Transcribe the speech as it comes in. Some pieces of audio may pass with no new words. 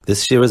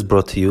This year is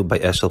brought to you by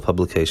Eshel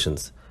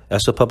Publications.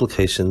 Eshel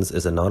Publications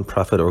is a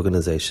non-profit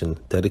organization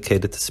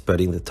dedicated to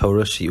spreading the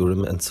Torah,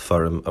 Shiurim, and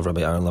Sefarim of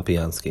Rabbi Aaron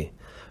Lapiansky.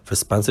 For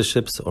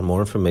sponsorships or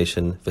more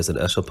information, visit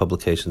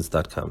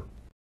eshelpublications.com.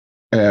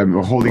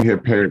 We're holding here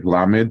Perek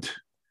Lamed.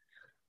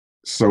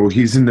 So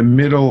he's in the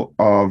middle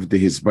of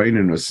the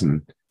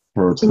Hisbainunusen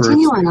for a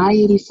Continue person. on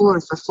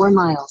I-84 for 4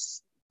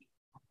 miles.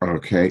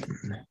 Okay.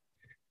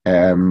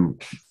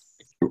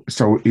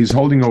 So he's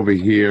holding over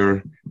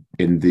here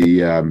in the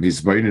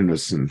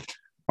Hisbainunusen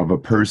of a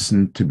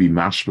person to be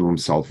mashpil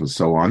himself and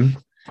so on.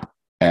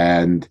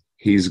 And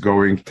he's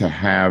going to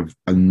have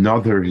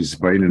another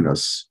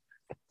Hisbainunus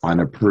on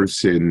a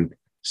person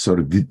sort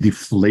of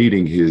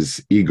deflating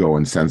his ego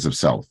and sense of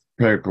self.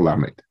 Perek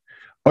Lamed.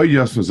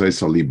 Oyos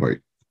v'zayis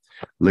aliboy.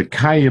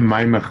 Lekayim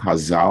maimach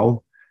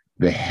hazal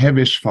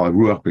v'hevish fal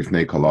ruach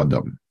b'fnei kol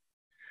adam.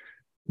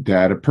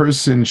 That a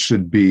person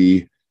should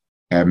be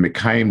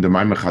mekayim the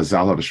maimach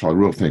hazal v'hevish fal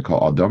ruach b'fnei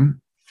kol adam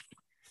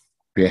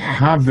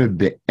v'have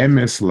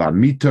be'emes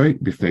lamitoy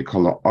b'fnei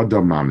kol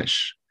adam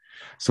mamish.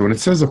 So when it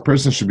says a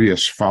person should be a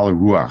shfal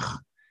ruach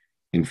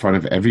in front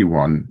of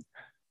everyone,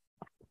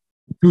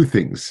 two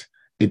things.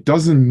 It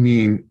doesn't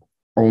mean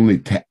only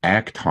to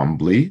act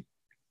humbly.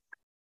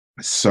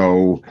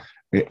 So,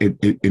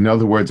 in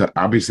other words,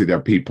 obviously there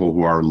are people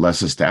who are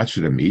lesser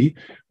stature than me,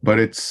 but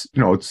it's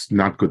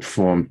not good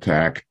form to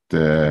act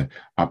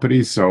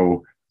uppity.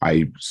 So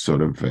I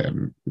sort of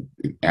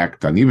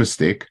act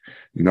anivistic.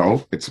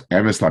 It's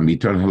emes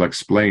lamito, and he'll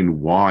explain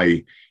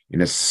why,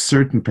 in a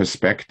certain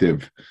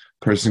perspective,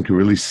 person can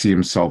really see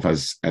himself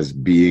as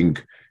being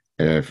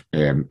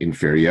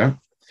inferior.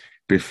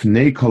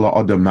 Bifnei kol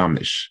adam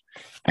mamish,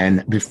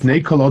 and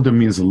bifnei kol adam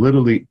means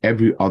literally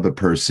every other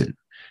person.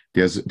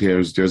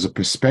 There's a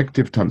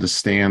perspective to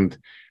understand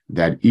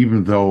that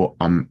even though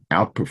I'm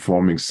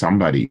outperforming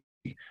somebody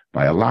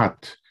by a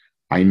lot,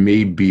 I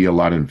may be a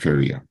lot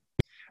inferior.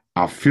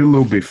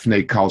 Afilu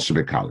bifnei kal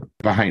shebekal.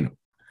 V'hainu.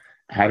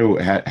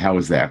 How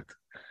is that?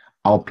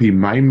 Al pi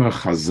maimah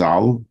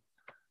chazal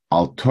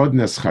al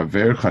todnes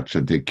chaver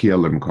chatzadikia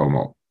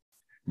lemkomo.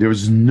 There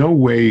is no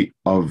way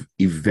of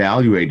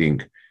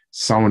evaluating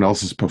someone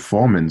else's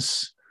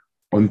performance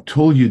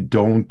until you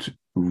don't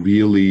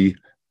really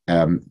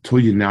till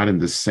you're not in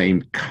the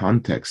same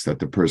context that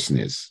the person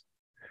is.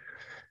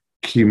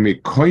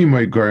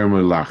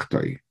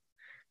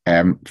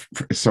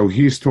 So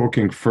he's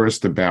talking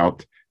first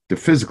about the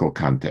physical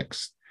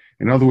context.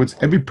 In other words,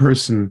 every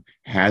person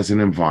has an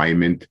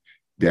environment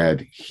that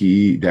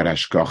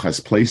Ashkach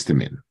has placed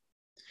him in.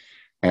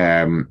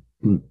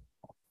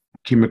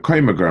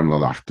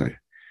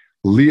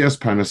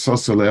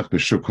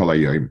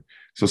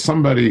 So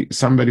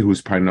somebody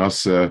whose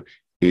parnasa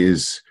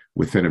is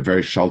within a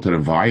very sheltered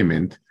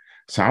environment.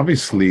 So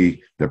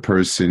obviously the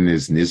person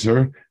is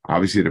nizar.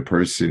 Obviously the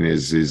person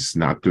is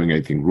not doing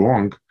anything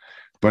wrong.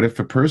 But if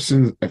a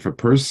person's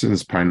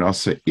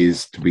parnasa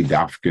is to be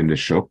dafka in the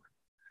shuk,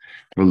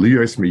 and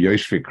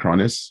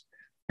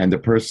the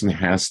person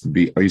has to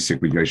be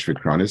oisik with yosh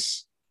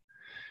v'kranis,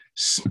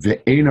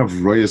 the ein of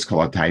royas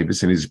kol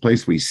ha'taibis, and he's a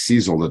place where he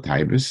sees all the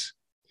taibis,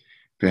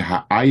 the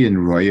ha'ayin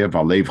roya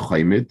v'alev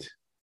chaymed,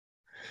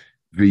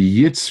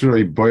 the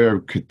yitzroi boyer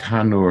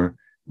ketanur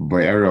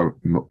boyer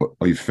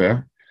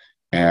oifer.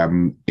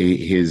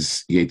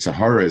 His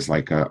Yetzirah is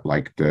like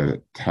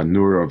the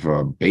tanur of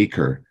a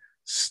baker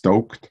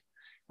stoked,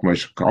 and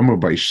so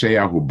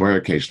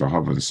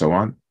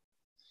on.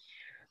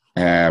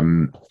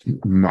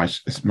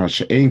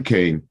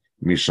 Okay,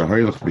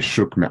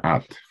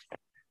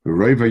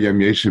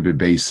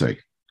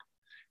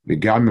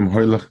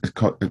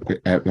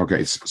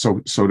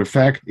 so the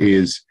fact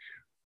is,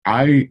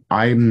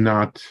 I'm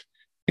not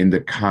in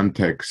the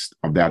context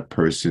of that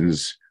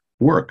person's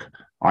work.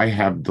 I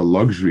have the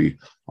luxury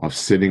of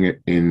sitting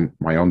in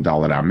my own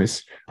Dalet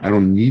Amis. I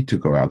don't need to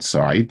go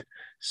outside.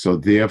 So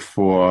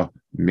therefore,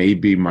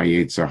 maybe my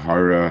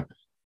Yetzirah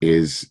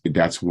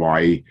that's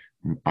why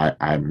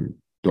I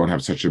don't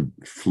have such a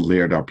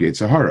flared up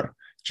Yetzirah.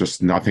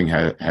 Just nothing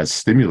has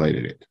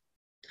stimulated it.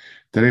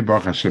 Today,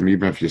 Baruch Hashem,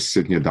 even if you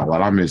sit in your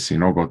Dalet Amis,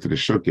 go to the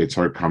shuk,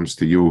 Yetzirah comes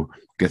to you,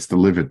 gets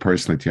delivered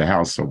personally to your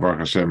house. So Baruch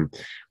Hashem,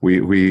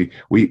 we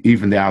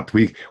evened out.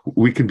 We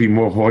can be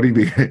more haughty,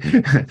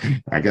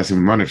 I guess,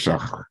 in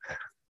Manifshach.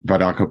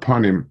 But Al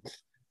Kapanim,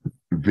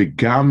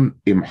 Vigam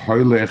im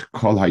Hoylech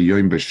kol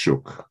hayoim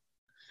b'shuk,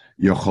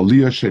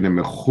 Yocholiya shenem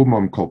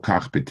mechumam kol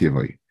kach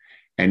b'tivoi.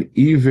 And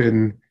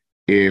even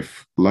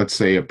if, let's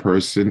say, a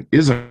person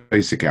is a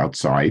basic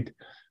outside,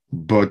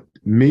 but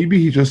maybe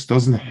he just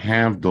doesn't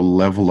have the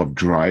level of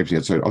drive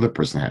that the other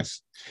person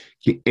has.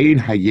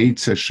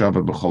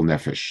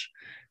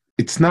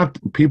 It's not,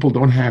 people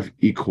don't have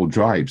equal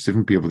drives.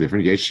 Different people,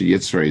 different.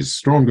 Yitzhak is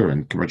stronger,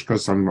 and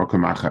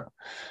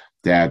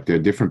that there are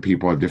different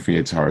people have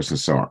different Yitzhars and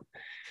so on.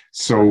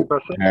 So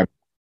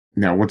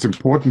now what's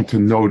important to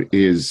note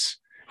is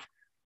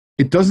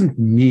it doesn't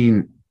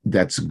mean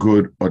that's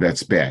good or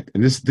that's bad.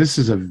 And this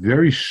is a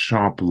very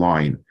sharp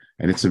line,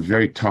 and it's a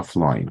very tough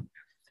line.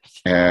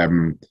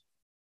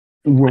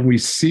 when we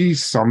see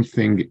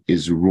something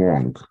is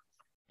wrong,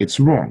 it's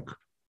wrong,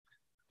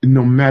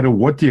 no matter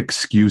what the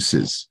excuse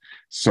is.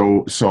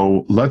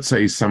 So let's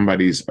say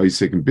somebody's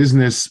sick in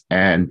business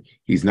and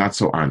he's not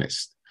so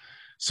honest.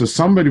 So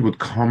somebody would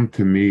come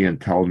to me and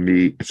tell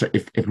me, so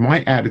if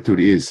my attitude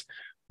is,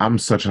 I'm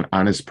such an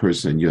honest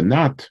person, you're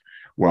not,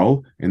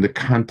 well, in the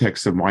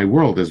context of my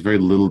world, there's very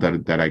little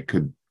that I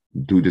could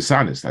do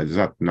dishonest.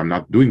 I'm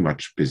not doing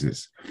much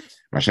business.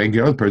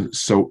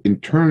 So in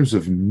terms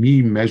of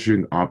me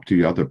measuring up to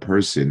the other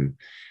person,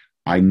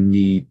 I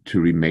need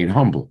to remain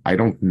humble. I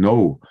don't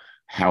know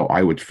how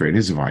I would fare in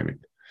his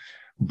environment.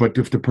 But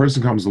if the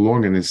person comes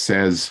along and it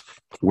says,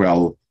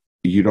 well,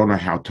 you don't know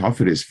how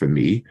tough it is for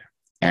me,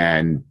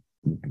 and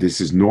this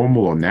is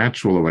normal or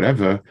natural or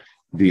whatever,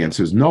 the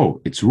answer is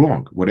no, it's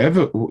wrong.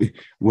 Whatever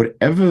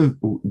Yitzhari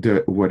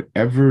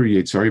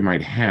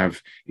might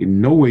have in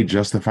no way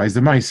justifies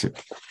the Ma'aseh.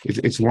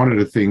 It's one of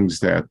the things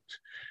that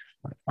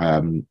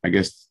I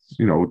guess,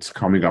 it's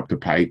coming up the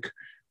pike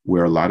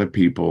where a lot of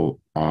people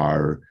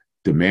are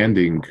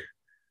demanding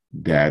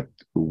that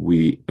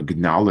we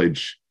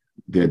acknowledge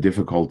their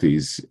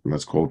difficulties,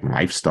 let's call it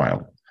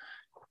lifestyle.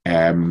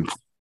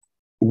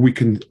 We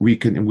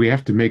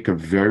have to make a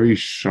very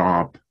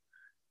sharp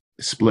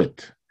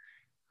split.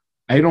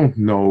 I don't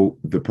know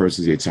the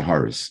person's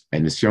Yetzaharas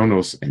and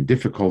Nisyonos and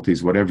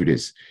difficulties, whatever it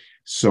is.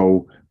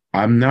 So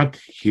I'm not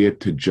here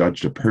to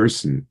judge the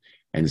person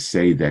and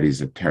say that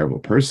he's a terrible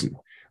person,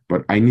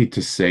 but I need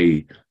to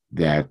say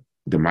that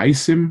the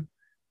Maisim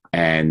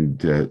and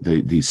the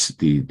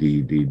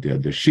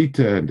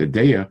Shita and the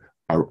Deya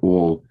are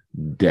all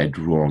dead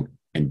wrong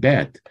and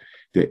bad.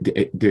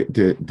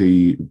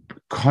 The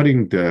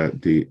cutting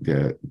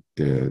the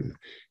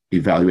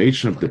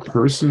evaluation of the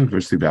person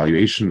versus the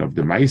evaluation of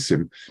the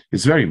Maisim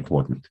is very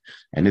important,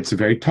 and it's a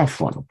very tough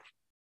one.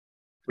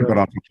 Right.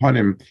 But upon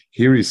him,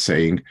 here he's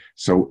saying,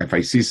 so if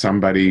I see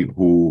somebody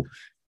who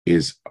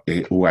has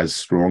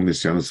strong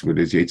nisyonos with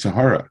his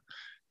Yetzirah,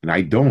 and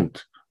I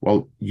don't,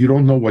 well, you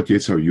don't know what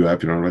Yetzirah you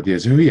have, you don't know what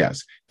Yetzirah he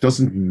has. It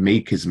doesn't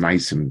make his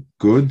Maisim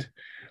good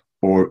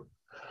or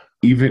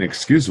even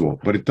excusable,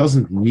 but it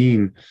doesn't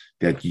mean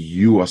that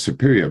you are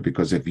superior,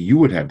 because if you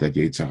would have that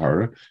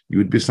Yetzirah, you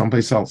would be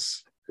someplace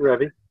else.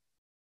 Rebbe.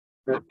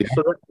 Yeah.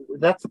 So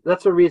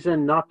that's a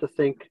reason not to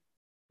think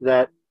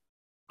that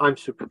I'm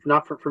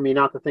not for me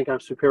not to think I'm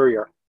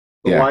superior.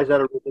 But why is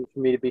that a reason for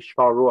me to be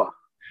Shvar Ruach?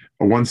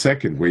 1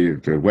 second,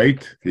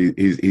 wait.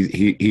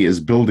 He is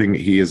building.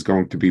 He is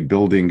going to be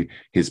building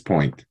his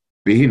point.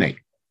 Behine,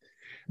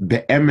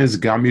 be'emes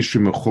gam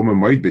yishu mechum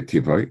moed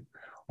betivoy,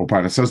 or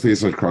parnasos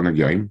leisot kronag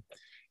yoim,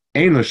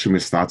 ein lo shum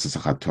istatzas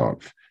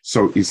achatov.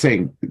 So he's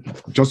saying,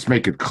 just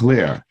make it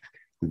clear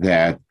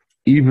that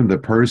even the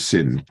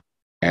person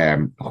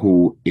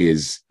who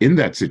is in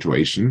that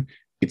situation,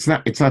 we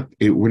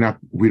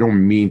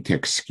don't mean to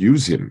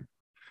excuse him,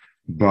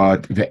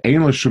 but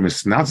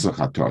it's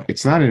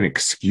not an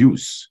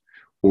excuse.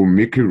 Or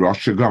Mikri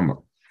Rosh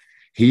Hashanah.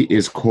 He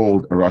is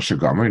called a Rosh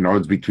Hashanah. In other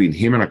words, between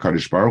him and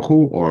HaKadosh Baruch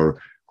Hu, or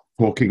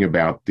talking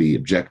about the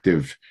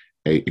objective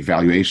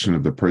evaluation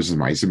of the person's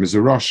Ma'asim, is a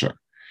Rasha,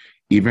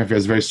 even if he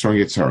has very strong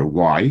Yitzhar.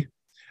 Why?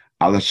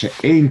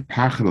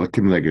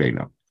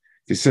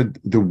 He said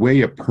the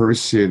way a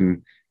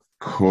person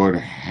could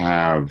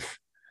have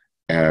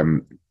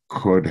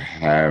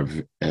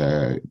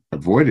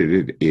avoided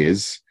it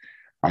is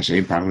a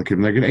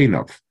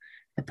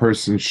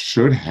person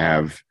should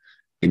have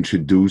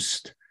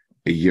introduced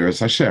a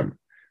Yiras Hashem.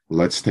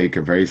 Let's take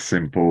a very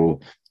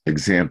simple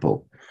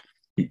example.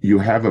 You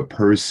have a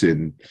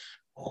person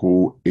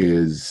who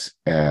is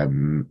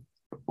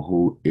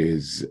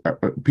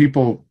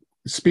people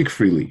speak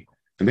freely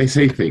and they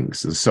say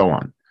things and so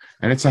on,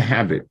 and it's a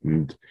habit,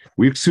 and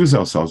we excuse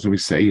ourselves and we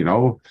say,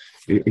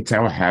 it's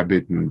our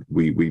habit, and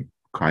we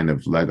kind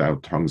of let our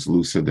tongues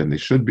looser than they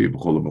should be.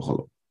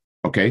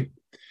 Okay,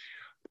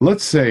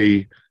 let's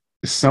say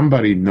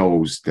somebody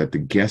knows that the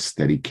guest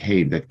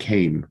that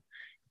came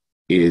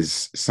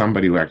is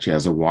somebody who actually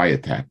has a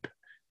wiretap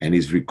and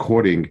he's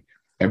recording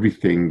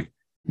everything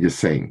you're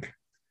saying.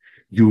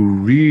 You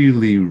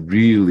really,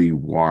 really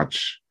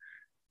watch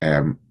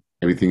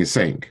everything you're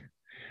saying.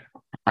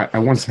 I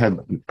once had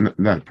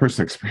not a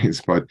personal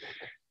experience, but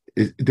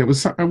there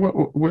was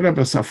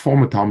a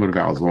former Talmud of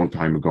ours a long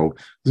time ago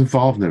was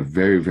involved in a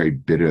very, very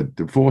bitter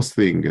divorce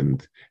thing,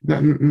 and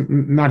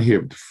not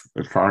here,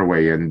 far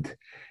away. And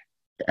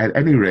at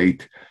any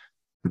rate,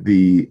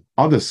 the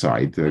other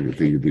side,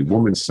 the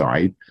woman's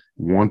side,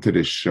 wanted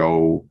to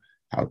show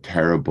how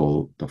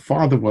terrible the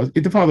father was.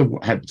 The father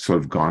had sort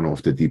of gone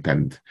off the deep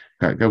end.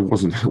 It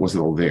wasn't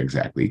all there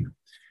exactly,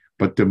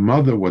 but the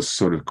mother was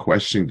sort of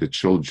questioning the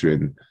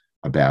children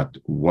about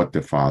what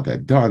the father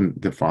had done.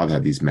 The father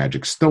had these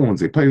magic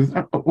stones. They played,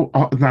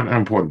 not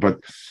important,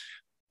 but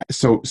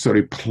so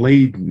they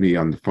played me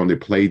on the phone. They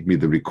played me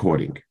the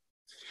recording,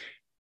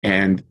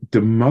 and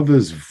the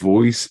mother's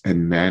voice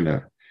and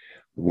manner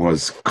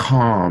was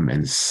calm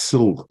and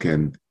silk,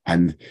 and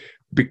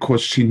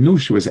because she knew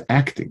she was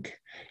acting,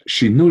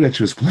 she knew that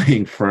she was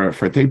playing for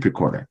a tape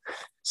recorder.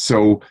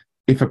 So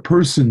if a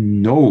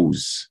person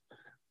knows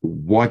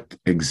what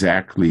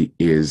exactly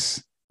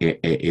is a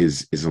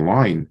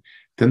line,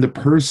 then the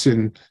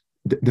person's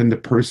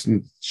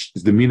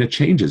demeanor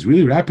changes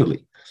really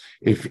rapidly.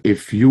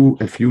 If you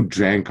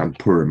drank on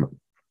Purim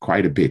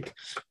quite a bit,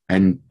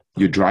 and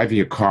you're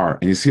driving a car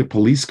and you see a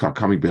police car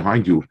coming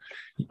behind you,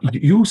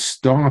 you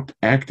start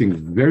acting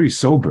very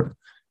sober.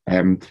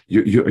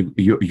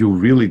 You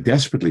really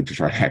desperately to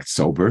try to act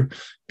sober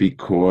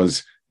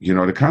because you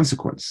know the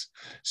consequence.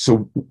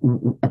 So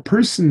a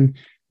person,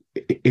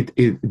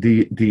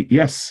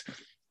 yes,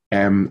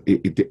 the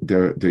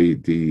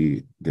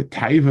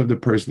type of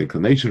the person, the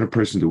inclination of the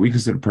person, the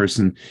weakness of the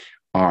person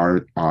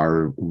are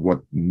what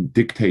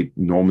dictate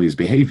normally his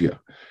behavior.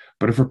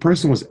 But if a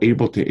person was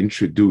able to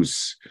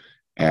introduce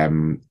a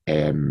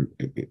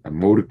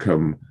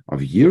modicum of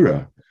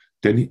yira,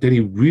 then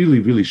he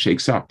really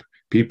shakes up.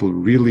 People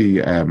really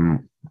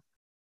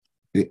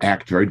they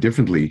act very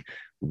differently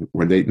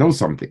when they know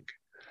something.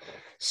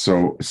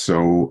 So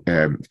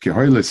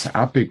kehoilis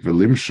apik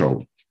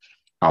v'limsho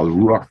al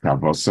ruach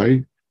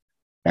tavosei,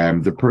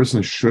 the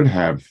person should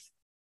have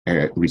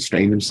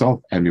restrained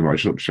himself and so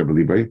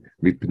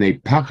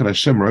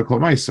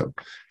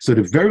at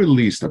the very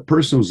least, a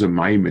person who's a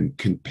maimin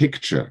can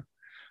picture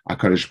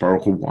HaKadosh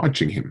Baruch Hu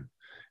watching him,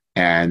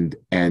 and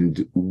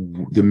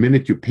the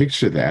minute you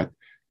picture that,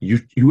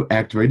 you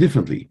act very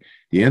differently.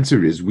 The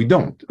answer is we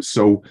don't.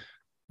 So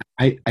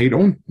I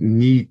don't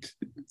need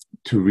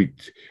to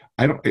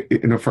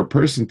for a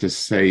person to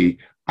say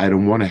I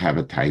don't want to have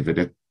a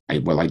taiva,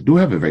 I do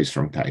have a very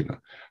strong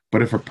taiva,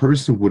 but if a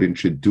person would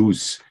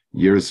introduce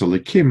Yiras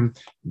Elikim,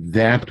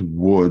 that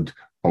would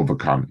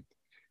overcome it.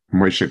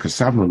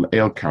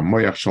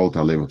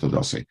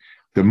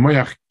 The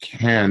moyach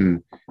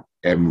can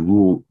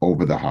rule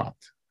over the heart.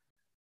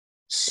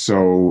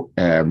 So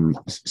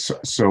that's,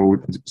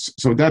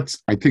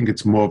 I think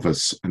it's more of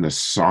an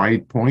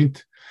aside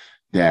point,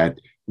 that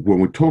when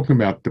we're talking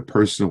about the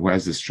person who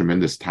has this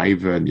tremendous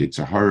taiva and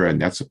yitzhahara, and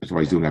that's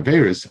why he's doing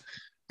averis,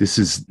 this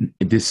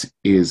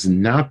is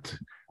not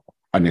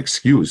an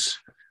excuse,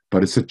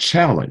 but it's a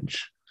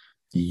challenge.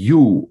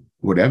 You,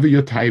 whatever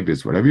your type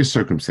is, whatever your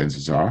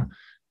circumstances are,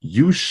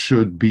 you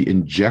should be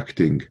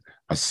injecting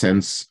a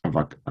sense of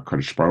a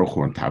Kadosh Baruch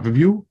Hu on top of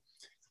you,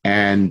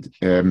 and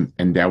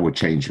that will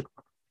change you.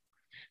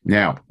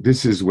 Now,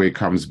 this is where it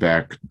comes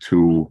back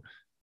to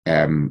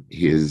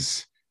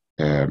his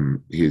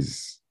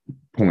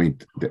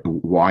point that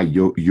why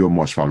you're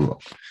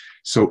moshval.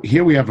 So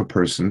here we have a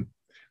person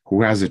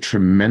who has a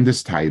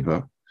tremendous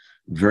taiva,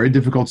 very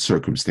difficult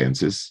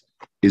circumstances,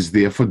 is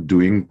therefore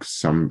doing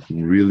some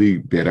really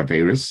bad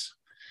averis,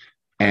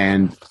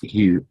 and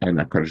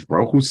HaKadosh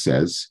Baruch Hu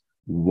says,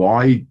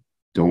 why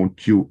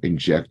don't you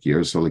inject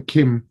Yiras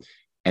Elikim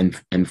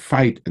and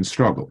fight and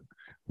struggle?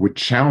 We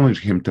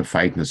challenge him to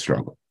fight and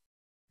struggle.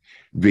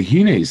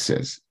 V'hine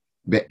says,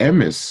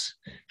 be'emes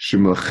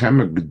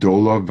shemilchema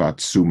gdola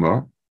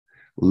v'atzuma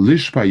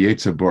lishpa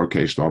yetzer bor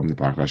keishlam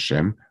nipach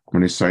Hashem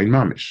m'nisayin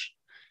mamish.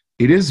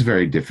 It is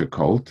very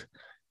difficult,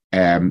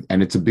 and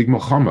it's a big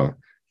milchama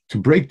to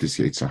break this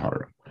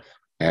Yetzirah.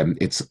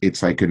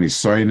 It's like a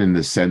nisayin in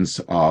the sense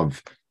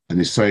of a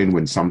nisayin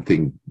when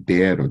something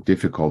bad or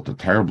difficult or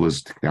terrible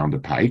is down the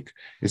pike.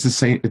 It's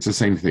the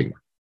same thing.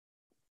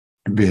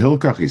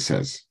 Behilkach, he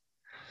says,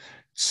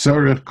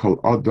 Sarech kol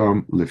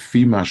adam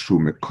lefi mashu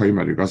mekoyim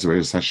arigas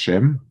v'eres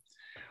Hashem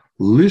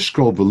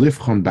lishkol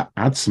v'lifchon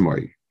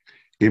ba'atzmoi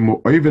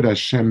imu oived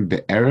Hashem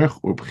be'erech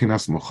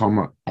u'b'chinas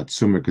mochama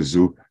atzume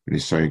kazu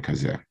v'nisayin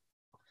kazeh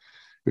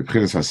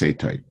v'b'chinas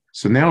haseitoi.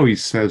 So now he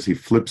says, he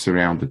flips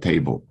around the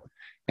table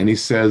and he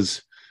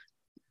says,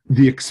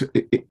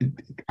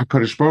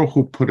 HaKadosh Baruch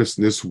Hu put us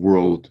in this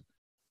world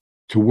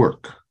to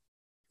work.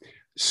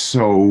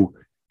 So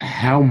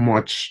how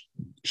much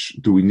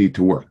do we need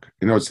to work?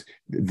 You know,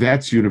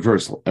 that's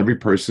universal. Every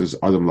person is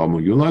Adam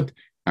Lamu Yulad,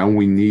 and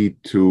we need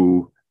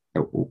to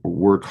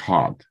work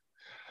hard.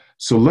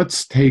 So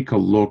let's take a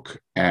look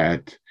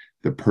at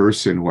the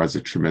person who has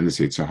a tremendous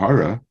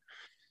Yitzhahara.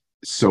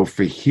 So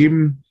for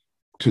him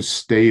to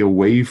stay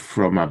away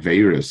from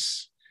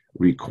Averis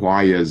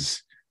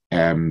requires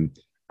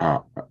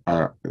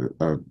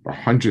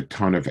 100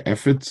 ton of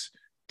efforts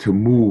to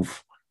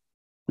move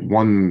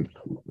 1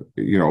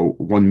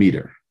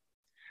 meter.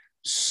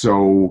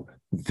 So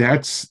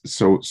that's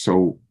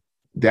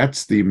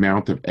the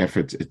amount of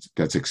effort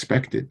that's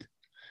expected.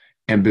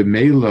 And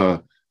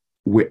b'meila,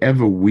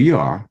 wherever we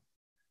are,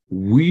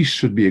 we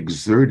should be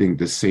exerting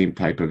the same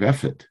type of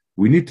effort.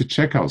 We need to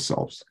check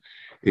ourselves.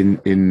 In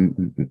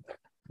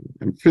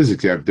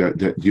physics, you have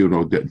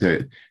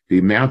the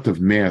amount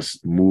of mass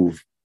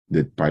moved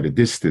that by the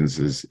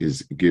distance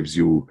gives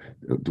you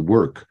the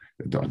work,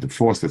 the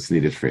force that's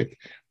needed for it.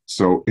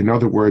 So, in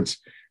other words,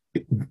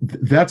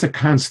 that's a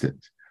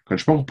constant.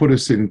 Kadosh Baruch Hu put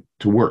us in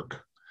to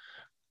work.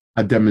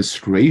 A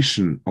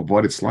demonstration of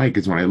what it's like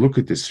is when I look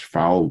at this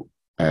foul,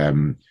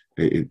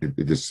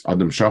 this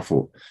Adam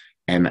Shuffle,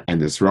 and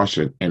this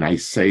Russian, and I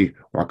say,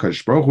 well,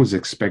 Kadosh Baruch Hu is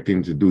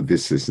expecting to do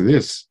this, this, and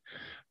this.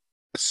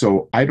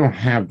 So I don't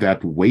have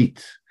that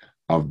weight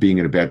of being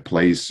in a bad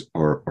place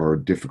or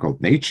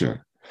difficult nature.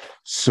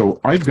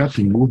 So I've got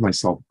to move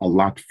myself a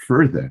lot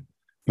further.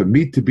 For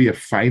me to be a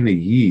fine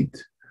Yid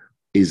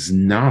is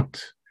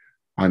not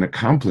an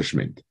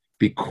accomplishment,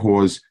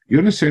 because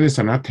your nisayonos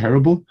are not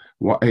terrible.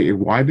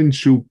 Why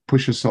didn't you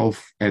push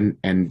yourself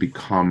and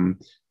become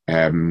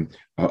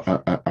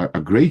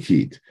a great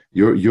Yid?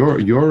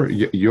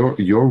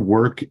 Your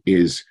work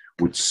is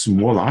with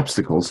small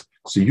obstacles,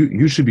 so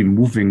you should be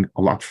moving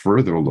a lot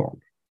further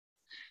along.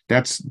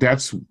 That's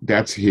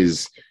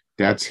his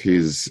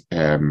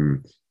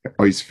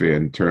oisfe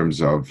in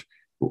terms of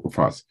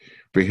ufas.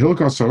 So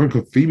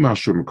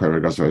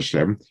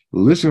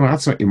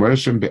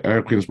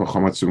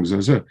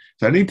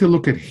I need to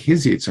look at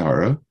his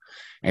Yitzhara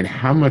and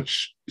how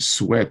much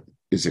sweat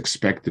is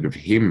expected of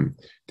him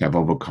to have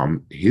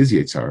overcome his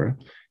Yitzhara.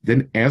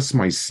 Then ask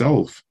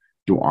myself,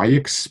 do I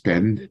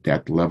expend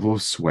that level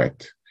of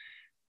sweat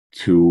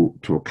to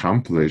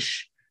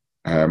accomplish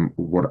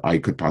what I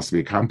could possibly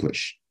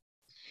accomplish?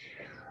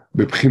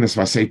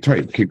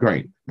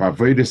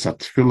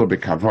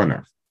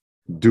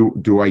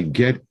 Do I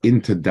get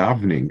into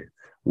davening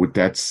with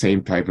that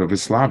same type of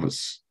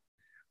islavus?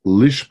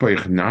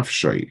 Lishpoich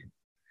nafshay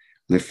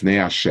lifnei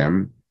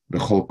Hashem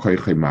b'chol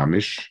koichei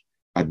mamish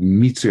ad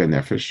mitzvah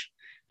nefesh.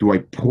 Do I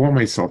pour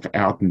myself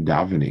out in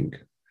davening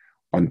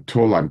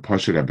until I'm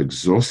pashed, I've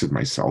exhausted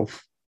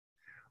myself?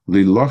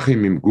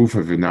 Lilochim im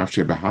gufa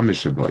v'nafshay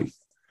b'hamish aboy.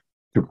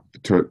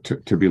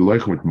 To be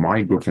loich with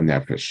my guf and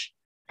nefesh.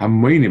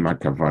 Hamoinim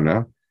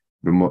akavana.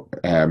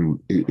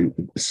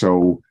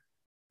 So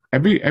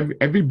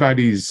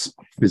everybody's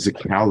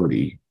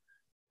physicality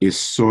is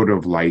sort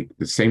of like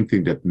the same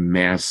thing that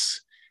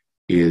mass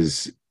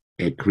is.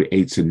 It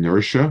creates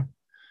inertia,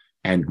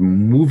 and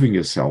moving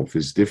yourself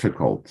is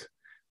difficult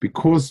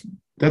because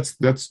that's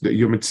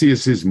your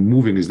metzias is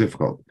moving is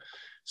difficult.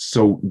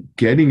 So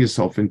getting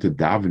yourself into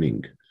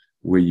davening,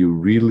 where you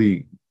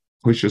really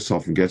push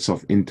yourself and get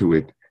yourself into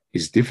it,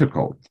 is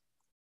difficult.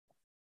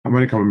 I'm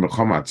going to come with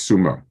Mechamat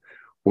Suma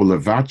or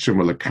Levatchem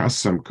or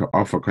Lekasam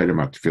Ka'afa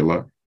Kaidamat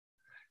Tefillah.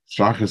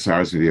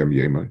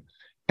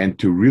 And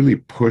to really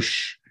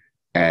push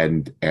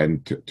and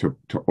to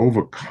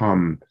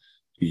overcome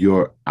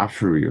your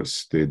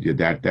apherius,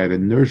 that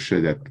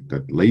inertia,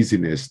 that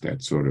laziness,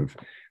 that sort of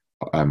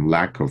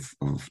lack of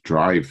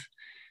drive.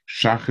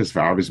 Shachas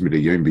v'arvis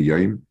midayim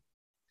b'yim,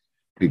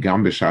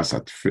 begam b'shas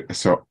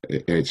so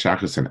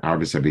shachas and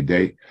arvis every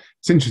day.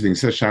 It's interesting. It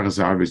says shachas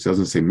arvis,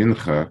 doesn't say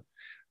mincha.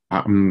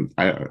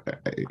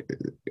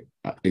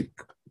 It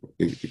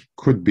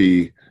could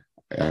be.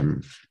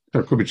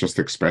 It could be just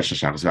the expression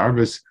shachas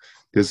v'arvis.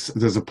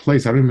 There's a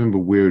place, I don't remember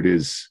where it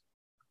is.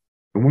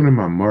 In one of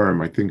my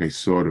Marim, I think I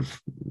sort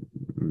of,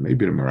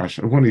 maybe the Marash,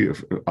 one of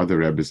the other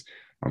Rebbes,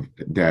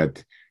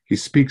 that he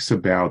speaks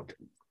about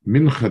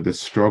mincha. The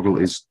struggle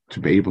is to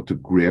be able to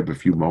grab a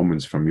few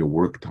moments from your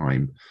work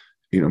time.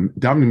 You know,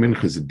 davening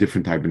mincha is a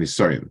different type of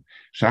nisayon.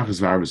 Shachas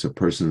v'arvis, a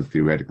person who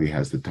theoretically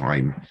has the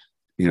time,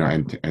 you know,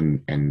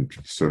 and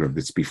sort of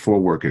it's before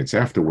work and it's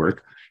after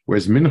work.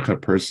 Whereas mincha, a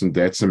person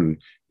that's him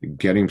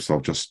getting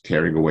himself just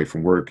tearing away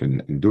from work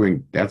and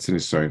doing, that's in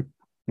his sign.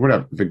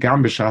 Whatever.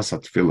 V'gam b'shas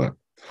ha'tefillah.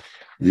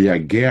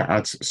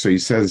 So he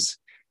says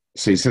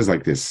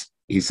like this.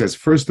 He says,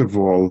 first of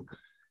all,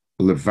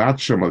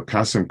 levatsham al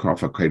kasem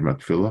kafa kaidmat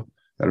tefillah,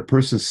 that a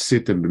person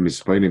sit and be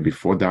misplaining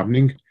before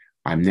davening.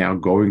 I'm now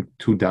going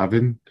to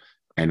daven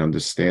and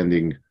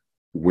understanding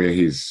where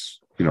he's,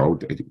 you know,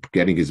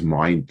 getting his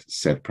mind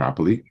set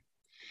properly.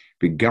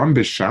 V'gam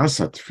b'shas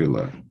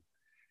ha'tefillah.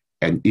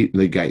 And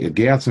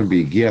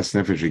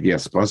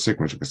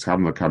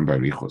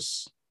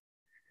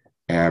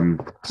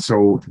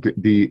so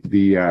the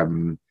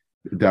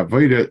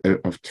avodah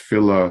of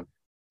tefillah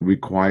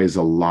requires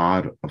a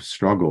lot of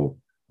struggle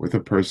with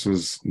a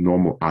person's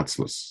normal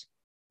atzlus.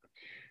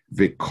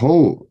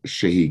 V'kol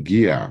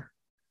shehigia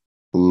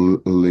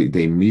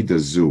le'mida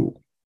zu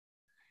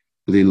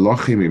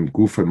lilochim im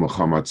gufa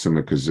Muhammad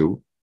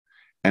sumekazu,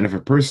 and if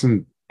a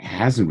person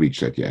hasn't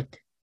reached that yet,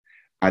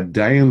 he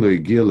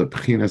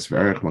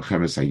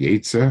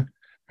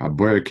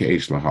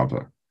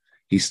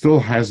still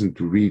hasn't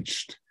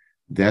reached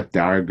that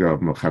darga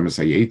of Mechemes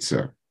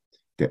Hayetzer.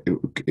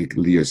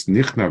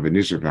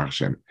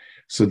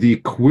 So the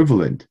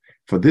equivalent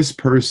for this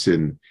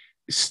person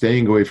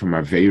staying away from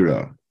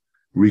Aveira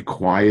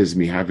requires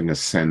me having a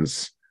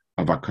sense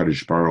of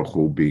HaKadosh Baruch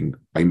Hu being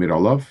Aimid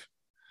Olav.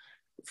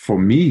 For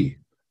me,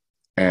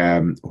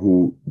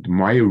 who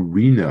my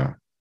arena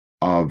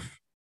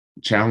of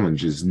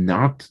challenge is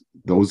not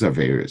those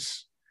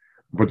Averas,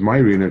 but my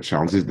arena of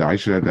challenge is that I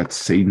should have that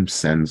same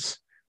sense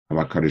of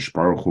HaKadosh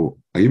Baruch Hu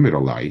Aimid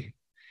Olai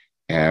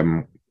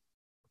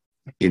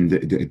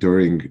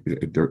during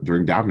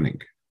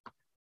davening.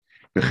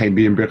 V'chein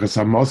b'yim birchas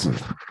hamazon,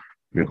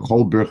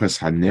 v'chol birchas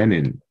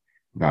hanenin,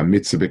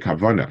 v'amitzah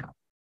b'kavana.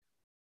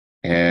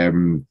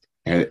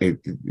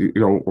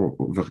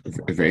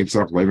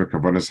 V'eitzach leimer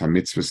kavanas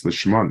hamitzvahs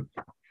l'shman.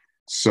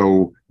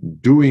 So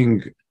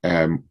doing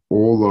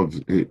all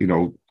of the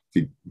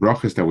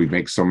brachas that we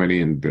make so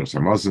many in Birchas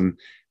Hamazon,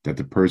 that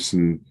the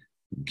person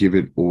give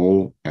it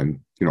all and,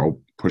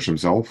 push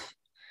himself.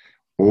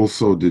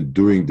 Also, the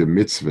doing the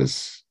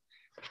mitzvahs,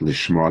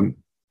 lishman.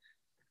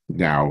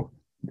 Now,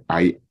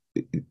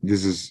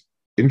 this is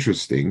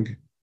interesting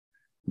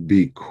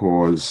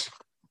because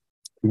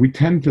we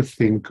tend to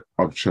think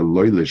of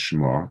shaloi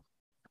lishma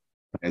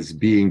as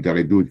being that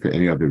I do it for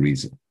any other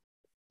reason.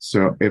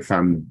 So if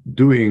I'm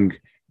doing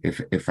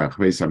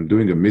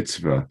a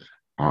mitzvah,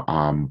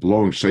 I'm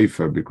blowing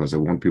shofar because I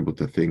want people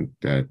to think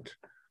that,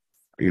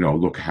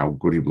 look how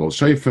good he blows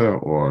shofar,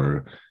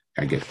 or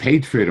I get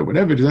paid for it, or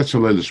whatever. That's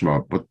shaloi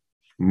lishma. But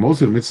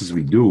most of the mitzvahs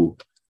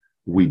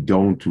we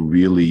don't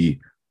really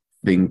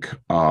think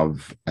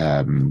of.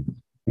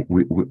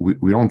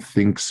 We don't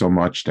think so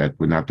much that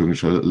we're not doing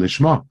shaloi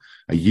lishma.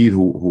 A yid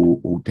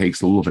who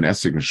takes a little of an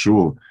essig in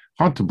shul,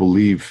 hard to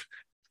believe.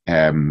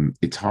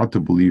 It's hard to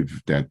believe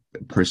that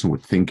a person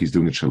would think he's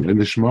doing a shaloi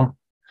lishma.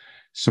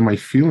 So my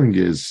feeling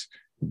is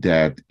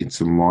that it's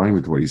in line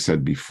with what he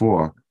said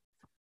before.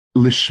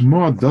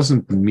 Lishma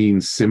doesn't mean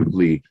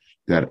simply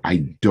that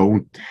I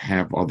don't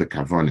have other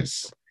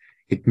kavanas.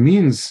 It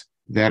means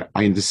that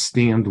I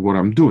understand what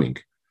I'm doing.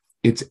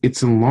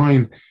 It's in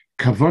line.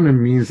 Kavana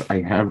means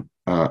I have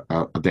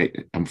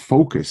I'm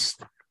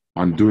focused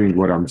on doing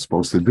what I'm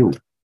supposed to do.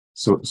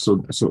 So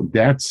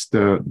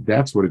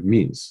that's what it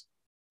means.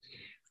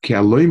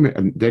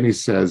 And then he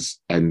says,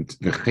 and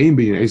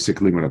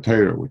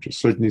which is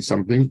certainly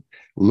something,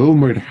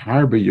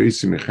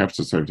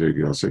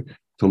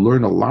 to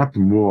learn a lot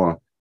more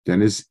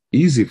than is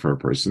easy for a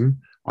person.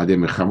 So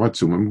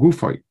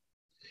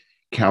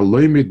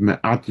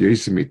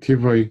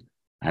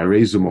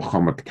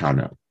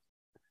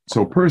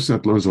a person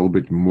that learns a little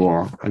bit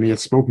more, and he had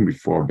spoken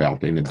before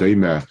about in the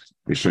Perek,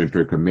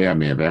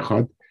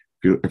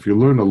 if you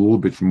learn a little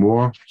bit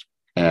more,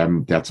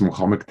 that's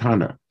Muhammad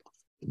Tana.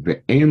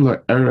 The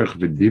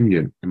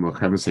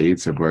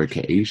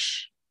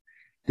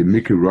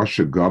Mickey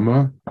Russia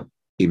Gama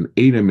im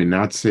Ena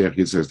Minatzeh,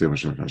 he says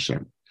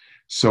Hashem.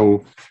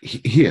 So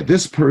here,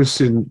 this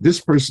person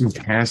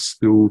has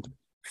to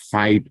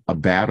fight a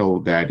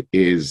battle that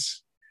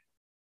is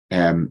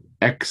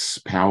X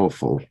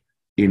powerful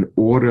in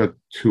order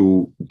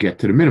to get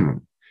to the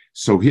minimum.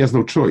 So he has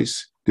no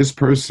choice. This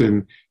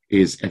person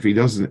is, if he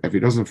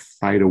doesn't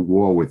fight a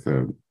war with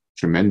a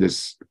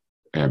tremendous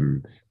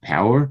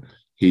power,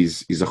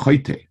 he's a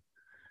chayte.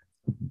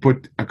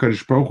 But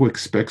HaKadosh Baruch Hu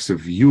expects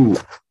of you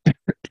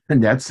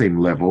in that same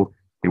level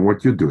in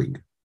what you're doing.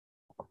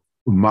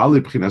 So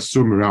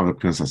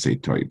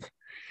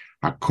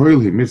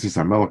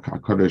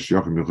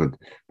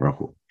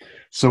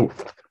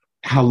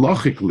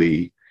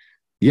halachically,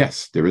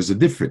 yes, there is a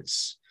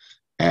difference.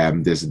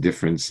 There's a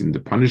difference in the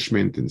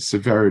punishment and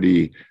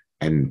severity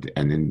and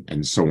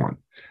so on.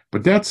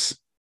 But that's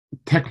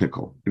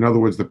technical. In other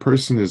words, the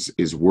person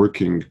is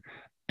working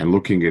and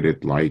looking at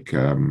it like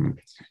a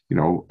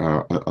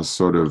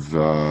sort of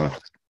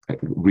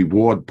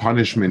reward,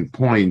 punishment,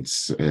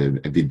 points,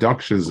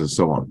 deductions, and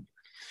so on.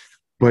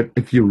 But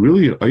if you're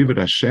really Oved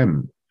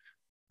Hashem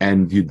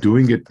and you're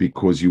doing it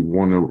because you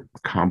want to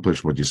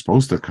accomplish what you're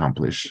supposed to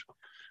accomplish,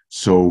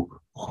 so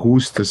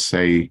who's to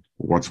say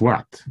what's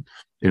what?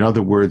 In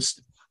other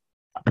words,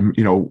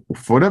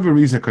 for whatever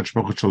reason, HaKadosh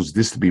Baruch Hu chose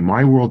this to be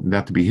my world and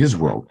that to be His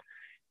world.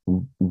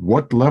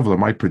 What level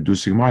am I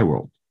producing my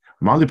world?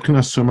 If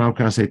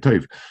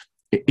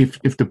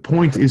the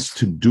point is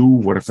to do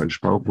what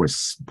HaKadosh Baruch Hu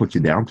has put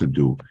you down to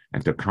do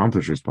and to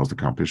accomplish what you're supposed to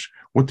accomplish,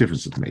 what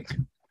difference does it make?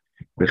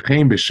 And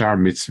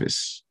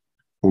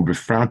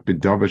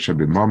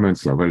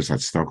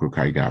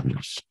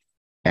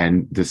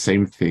the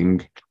same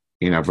thing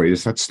in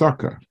Avodas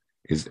Tzedakah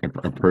is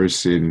a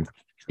person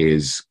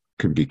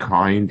can be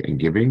kind and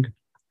giving.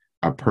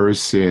 A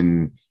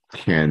person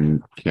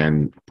can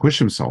push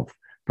himself. A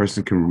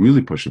person can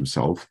really push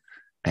himself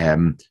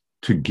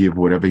to give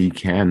whatever he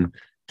can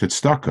to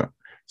tzedakah.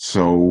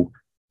 So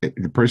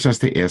the person has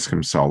to ask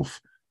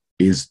himself,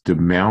 is the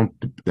amount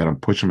that I'm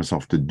pushing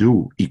myself to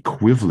do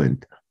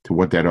equivalent to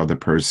what that other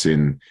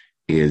person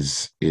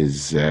is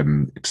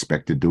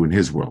expected to do in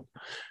his world?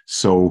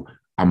 So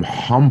I'm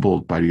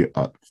humbled by the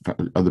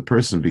other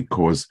person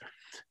because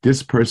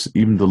this person,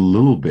 even the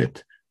little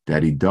bit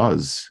that he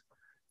does,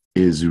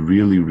 is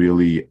really,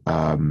 really,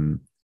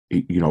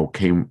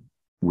 came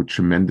with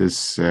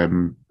tremendous.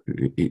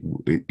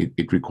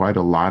 It required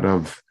a lot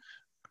of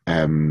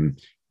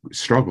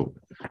struggle.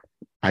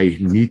 I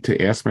need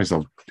to ask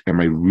myself, am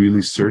I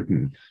really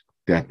certain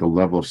that the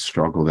level of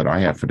struggle that I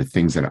have for the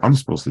things that I'm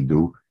supposed to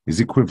do is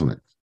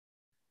equivalent?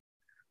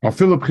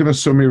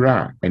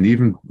 And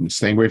even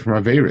staying away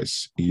from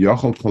Averis.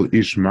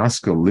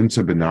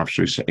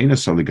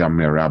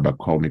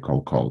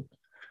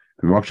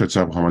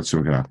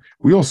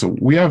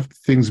 We have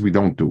things we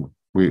don't do.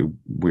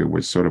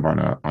 We're sort of on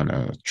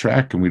a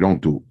track and we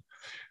don't do.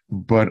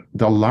 But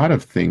a lot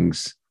of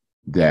things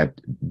that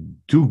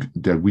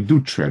we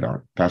do tread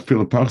on.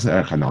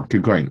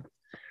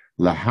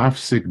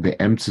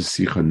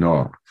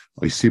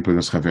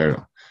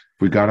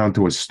 We got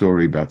onto a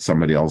story about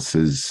somebody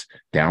else's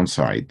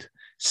downside.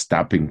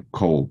 stopping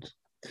cold.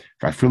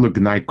 Even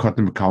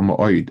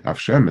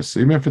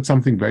if it's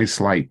something very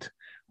slight,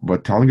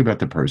 but telling about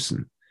the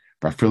person.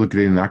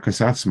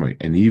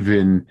 And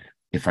even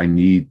if I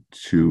need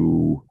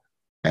to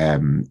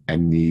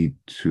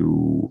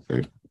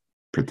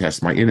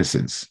protest my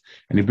innocence.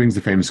 And he brings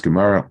the famous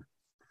Gemara,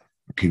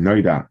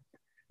 Kinoida,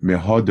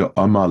 Mehoda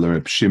Amal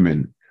Reb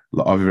Shimon,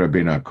 La'avi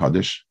Rabbeinu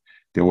HaKadosh.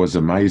 There was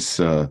a mice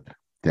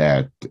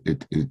that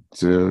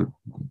it's a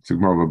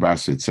Gemara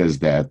Babas. It says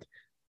that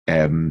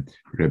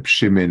Reb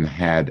Shimon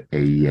had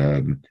he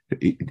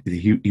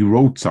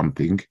wrote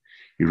something.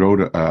 He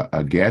wrote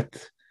a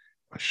get,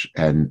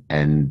 and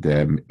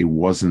it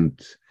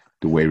wasn't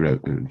the way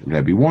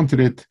Rabbi wanted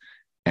it.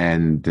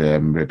 And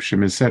Reb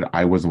Shimon said,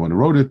 I wasn't the one who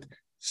wrote it,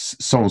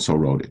 so-and-so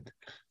wrote it.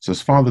 So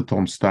his father told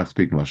him, start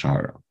speaking Lashon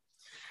Hara.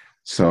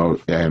 So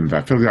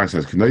Vafil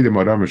says,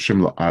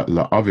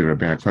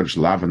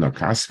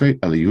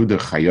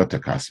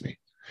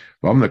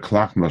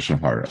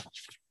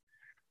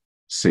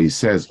 so he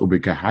says,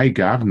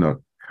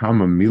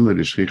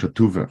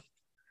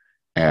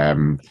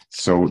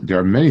 so there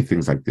are many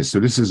things like this. So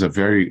this is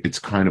it's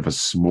kind of a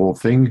small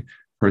thing.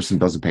 Person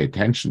doesn't pay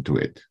attention to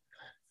it.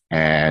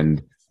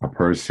 And a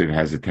person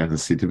has a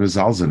tendency to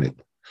mezalz in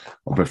it.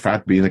 But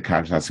fat being a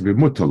kadosh has to be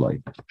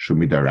mutaloi.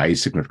 Shumi da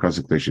raisik with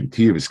consecration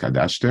tiv is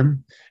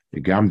kadashtem. The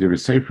gam de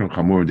receive from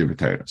chamur de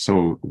v'tayra.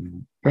 So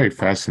very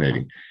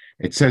fascinating.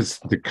 It says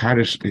the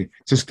kadosh. It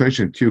says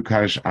consecration tiv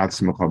kadosh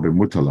atzmecha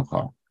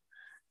b'mutalacha.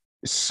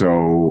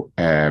 So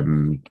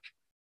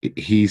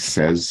he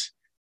says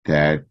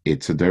that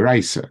it's a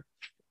deraisa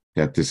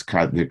that the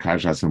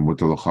kadosh has a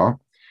mutalacha.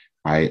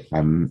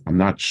 I'm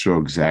not sure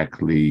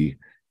exactly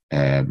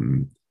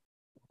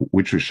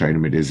which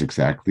Rishonim it is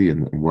exactly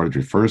and what it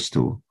refers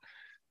to,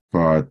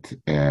 but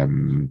not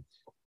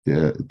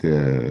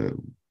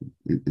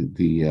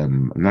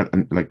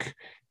like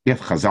yet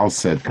Chazal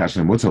said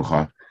Kashna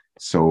Mutzocha,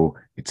 so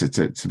it's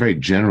a very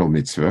general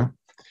mitzvah,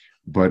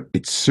 but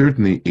it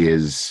certainly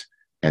is,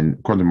 and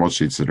according to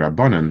Moshe it's a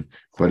Rabbanan,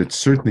 but it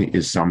certainly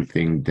is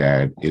something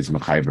that is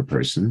mechayev a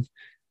person,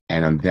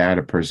 and on that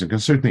a person can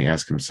certainly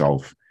ask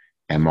himself,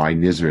 am I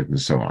nizrit, and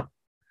so on.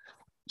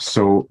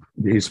 So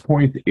his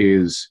point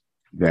is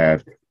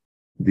that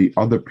the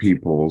other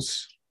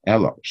people's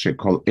Ella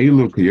shekol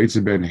elu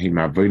kiyotze he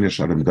mavoinish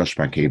adam dash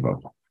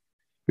bakeva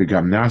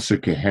v'gam nasu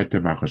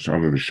kehete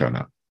machashava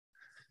v'shana.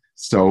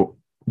 So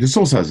this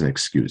also has an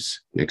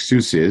excuse. The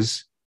excuse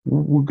is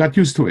we got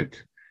used to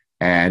it,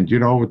 and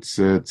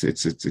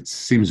it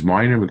seems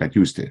minor. We got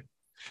used to it.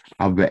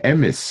 Al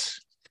be'emes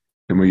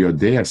the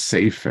yodea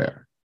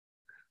sefer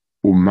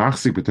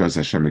umachzik b'toras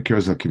Hashem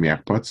mekiros al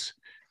kimiachpatz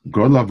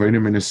god lavoinu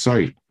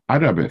minesoy.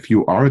 Arabe, if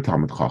you are a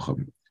Talmid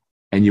Chacham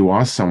and you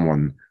are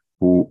someone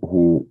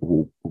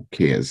who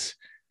cares,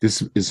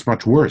 this is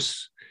much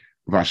worse.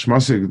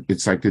 Vashmasa,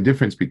 it's like the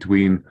difference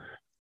between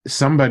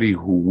somebody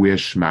who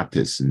wears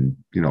shmatis and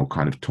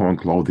kind of torn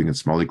clothing and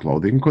smelly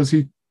clothing because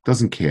he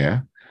doesn't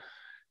care,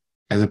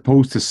 as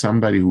opposed to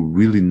somebody who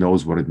really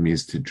knows what it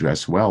means to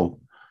dress well,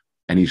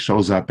 and he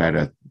shows up at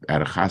a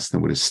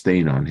chasna with a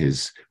stain on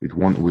his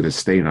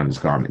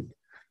garment.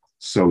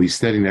 So he's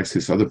standing next to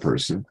this other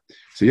person.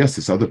 So yes,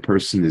 this other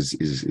person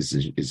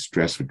is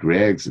dressed with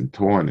rags and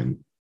torn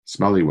and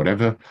smelly,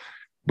 whatever,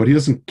 but he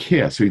doesn't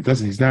care. So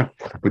he's not.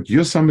 But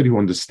you're somebody who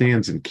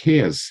understands and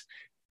cares,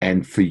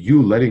 and for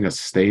you, letting a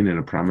stain in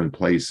a prominent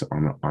place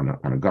on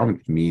a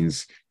garment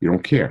means you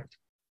don't care.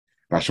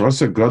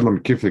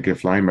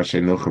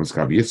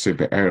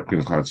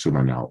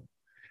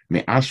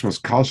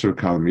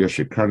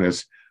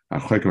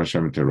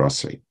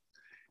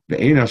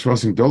 ואין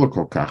השבוסים גדולה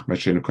כל כך, מה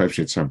שאינו כואב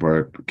שיצבור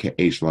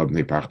כאש לא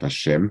בני פחד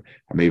השם,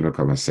 המעבר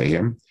כל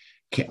מעשיהם,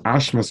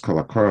 כאשמס כל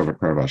הקורב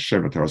וקורב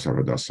השם ותרוס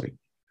עבודוסי.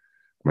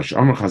 כמו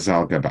שאומר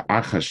חז"ל,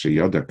 באחש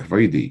שיודע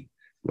כבודי,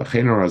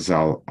 לכן הוא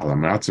רז"ל על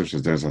המרצף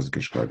שזה אז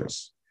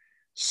כשקודש.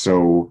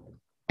 So,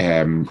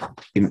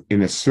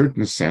 in a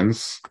certain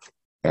sense,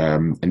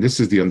 and this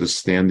is the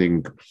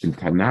understanding in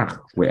Tanakh,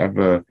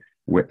 wherever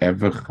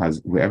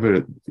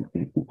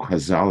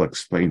Chazal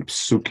explained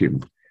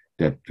psukim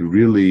that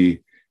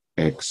really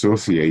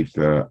associate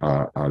a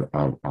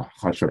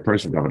Chasha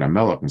person, David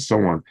HaMelech, and so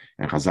on,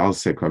 and Chazal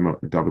say,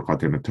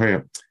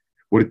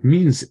 what it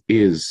means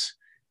is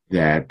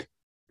that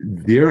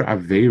their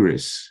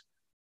Averis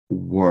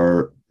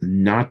were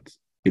not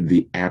in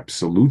the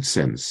absolute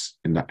sense,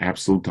 in the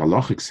absolute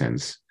halachic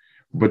sense,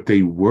 but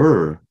they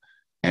were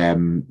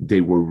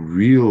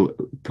real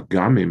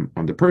pagamim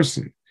on the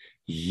person.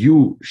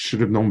 You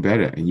should have known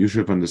better, and you should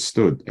have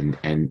understood.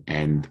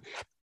 And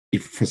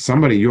if for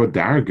somebody your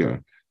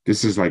darga,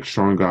 this is like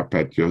showing up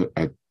at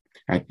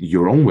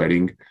your own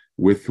wedding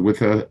with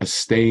a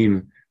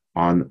stain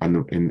on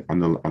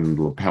the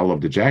lapel of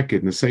the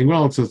jacket and saying,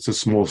 well, it's a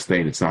small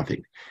stain, it's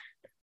nothing.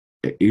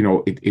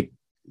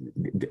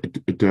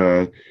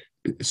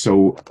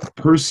 So a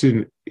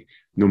person,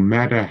 no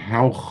matter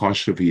how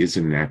chashuv he is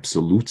in an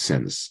absolute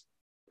sense,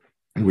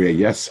 where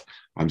yes,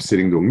 I'm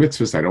sitting doing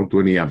mitzvahs, I don't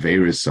do any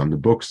averis on the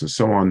books and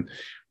so on,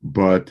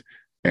 but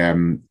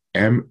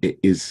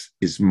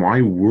is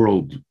my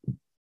world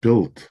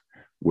built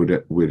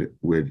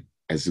with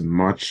as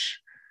much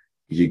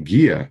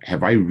Yegia?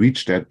 Have I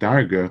reached that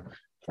darga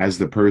as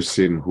the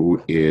person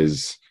who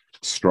is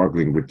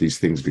struggling with these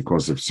things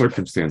because of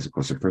circumstance,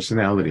 because of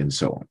personality, and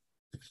so on?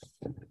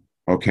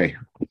 Okay,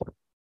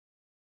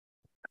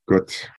 good.